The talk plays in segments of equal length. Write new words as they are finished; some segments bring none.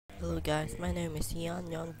Hello guys, my name is Yan.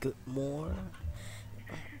 Good morning.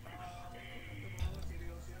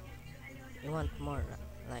 You want more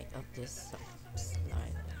like of this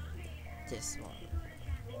slide? This one.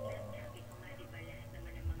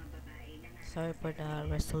 Sorry for the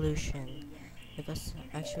resolution, because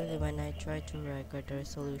actually when I try to record the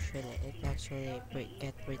resolution, it actually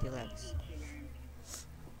get pretty lags.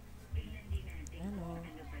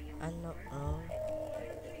 I know.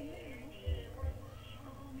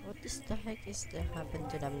 What is the heck is that happened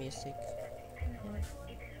to the music?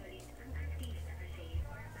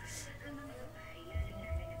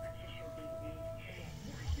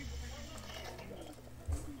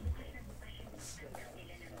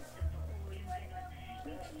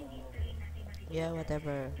 Yeah,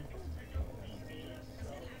 whatever.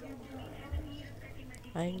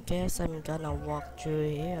 I guess I'm gonna walk through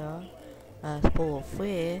here. Full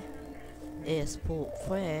free. Is full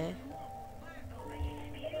free.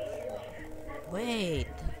 Wait,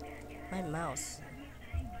 my mouse.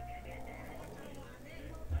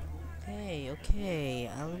 Okay,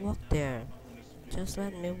 I'll walk there. Just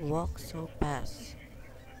let me walk so fast.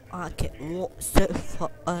 I can walk so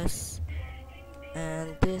fast.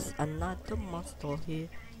 And there's another monster here.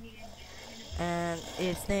 And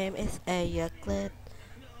its name is Ayaklet.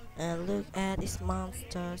 And look at this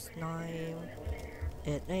monster's name.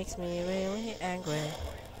 It makes me really angry.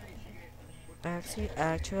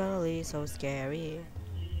 Actually so scary.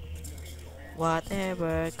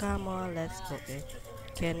 Whatever, come on, let's go.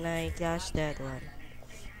 Can I catch that one?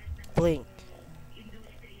 Blink,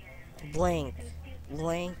 blink,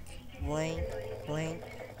 blink, blink, blink.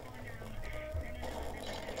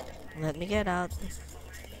 Let me get out.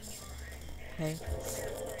 Okay.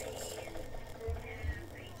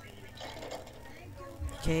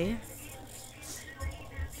 Okay.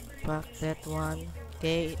 Fuck that one.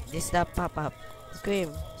 Okay, this the pop up. Scream.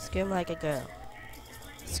 Scream like a girl.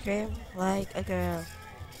 Scream like a girl.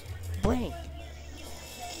 Blink.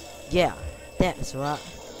 Yeah, that's right.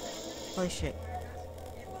 Holy shit.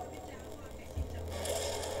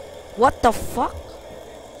 What the fuck?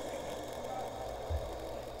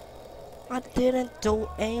 I didn't do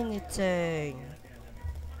anything.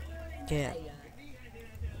 Yeah.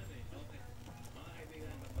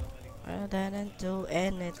 I didn't do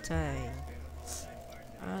anything.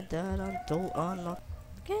 I didn't do anything.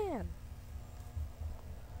 Again.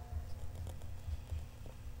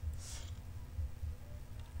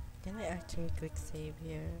 Can I actually quick save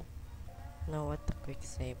here? No, what the quick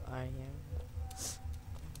save are you?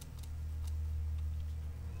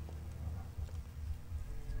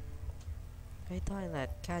 Hey toilet,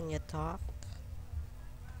 can you talk?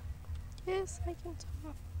 Yes, I can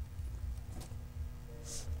talk.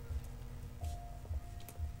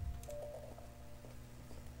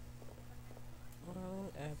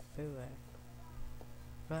 Running everywhere.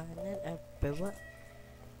 Running everywhere.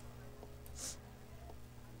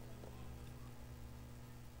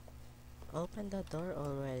 Open the door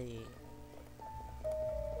already.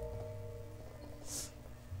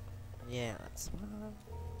 Yeah, that's one.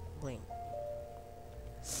 Blink.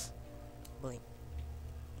 Blink.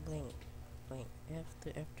 Blink. Blink.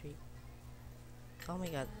 F2, F3. Oh my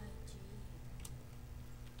god.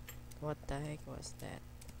 What the heck was that?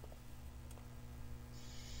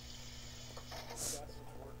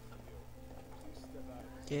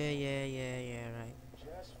 Yeah, right.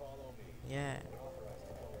 Yeah.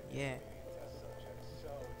 Yeah.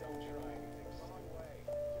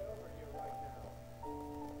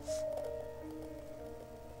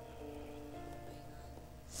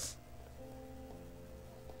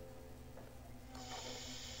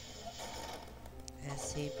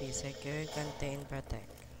 SCP, secure, contain, protect.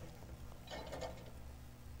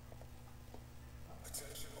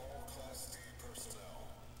 Attention all Class D personnel.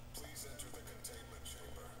 Please enter the containment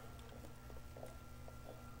chamber.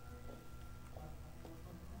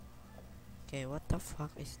 Okay, what the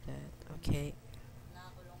fuck is that? Okay.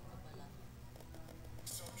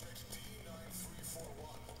 Subject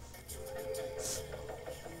D9341. Enter the containment chamber.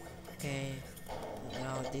 Okay.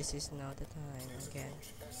 No, this is not the time again.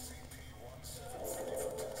 SCP-173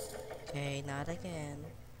 for testing. Okay, not again.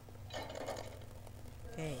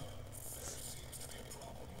 Okay.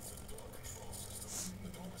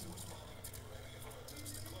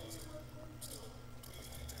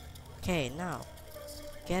 Okay, now.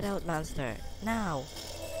 Get out, monster. Now.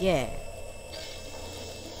 Yeah.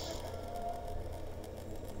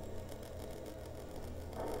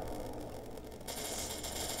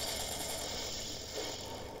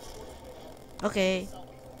 Okay.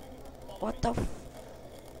 What the f-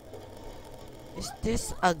 Is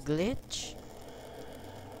this a glitch?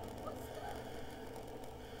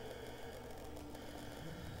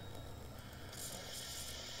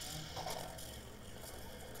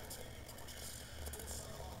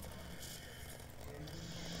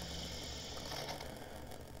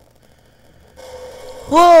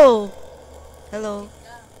 Whoa! Hello.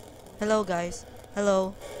 Hello, guys.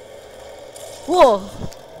 Hello. Whoa!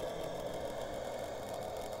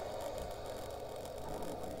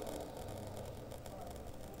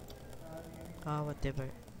 Ah,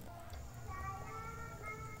 whatever.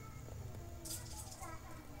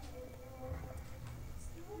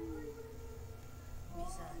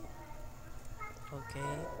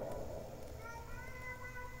 Okay.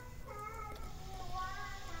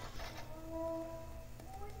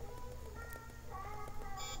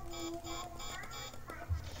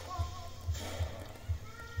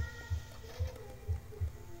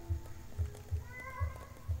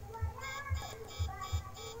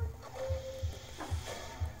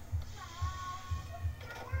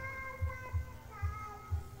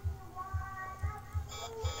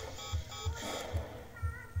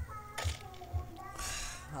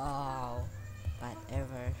 Oh,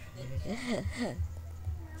 whatever.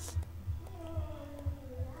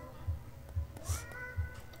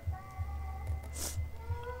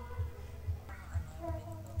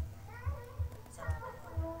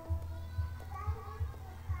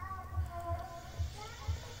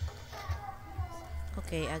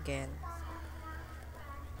 Okay, again.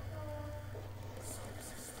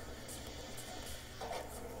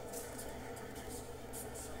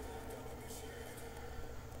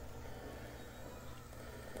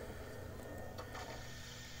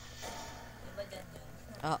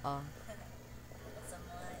 Oo.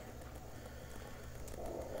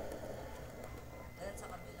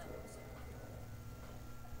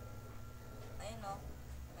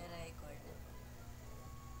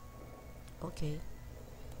 Okay.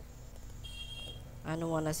 I don't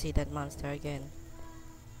wanna see that monster again.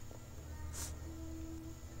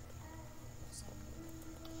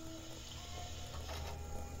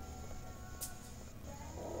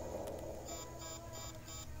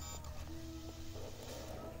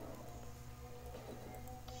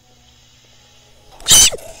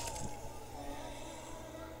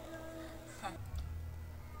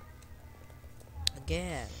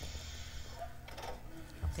 Again.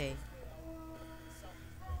 Okay.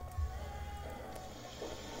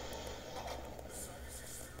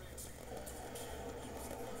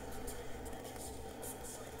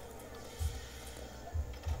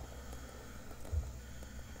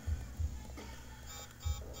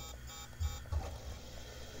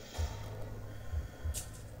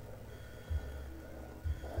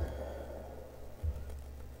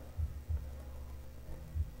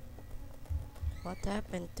 What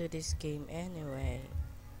happened to this game anyway?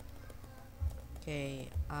 Okay,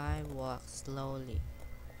 I walk slowly.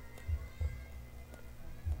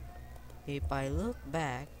 If I look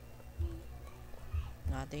back,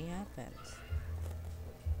 nothing happens.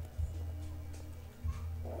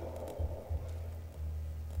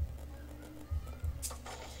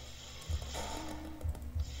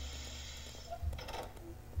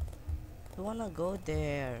 I wanna go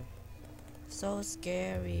there. So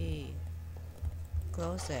scary.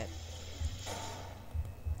 Close it.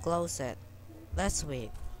 Close it. Let's wait.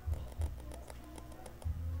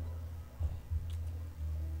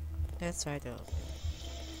 Let's try to open.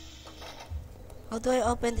 How do I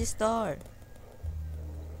open this door?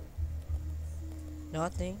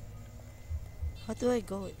 Nothing. How do I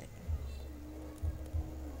go in there?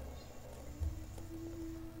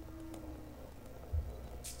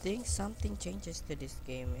 Think something changes to this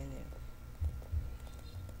game anyway.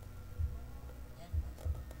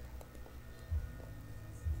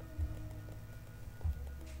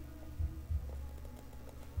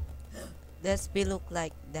 Does be look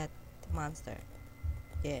like that monster?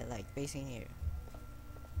 Yeah, like facing here.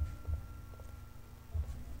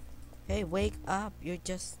 Hey, wake up! You're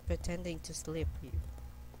just pretending to sleep.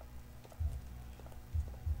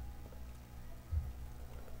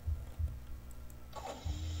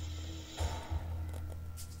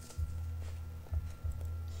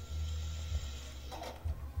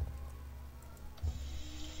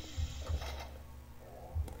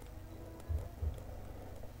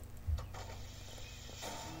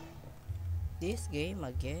 This game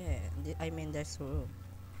again. I mean, this room.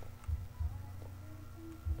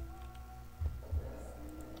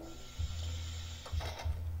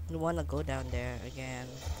 You wanna go down there again?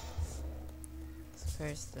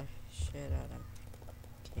 First the shit out of.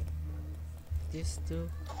 Okay. These two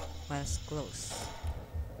must close.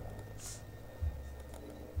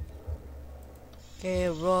 Okay,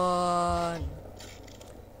 run.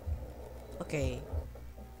 Okay.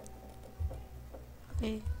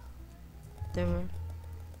 Okay. Whatever.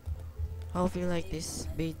 Hope you like this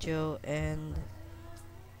video and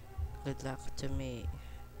good luck to me.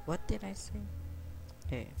 What did I say?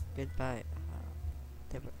 Okay, goodbye.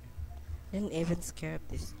 Didn't even scare of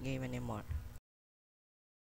this game anymore.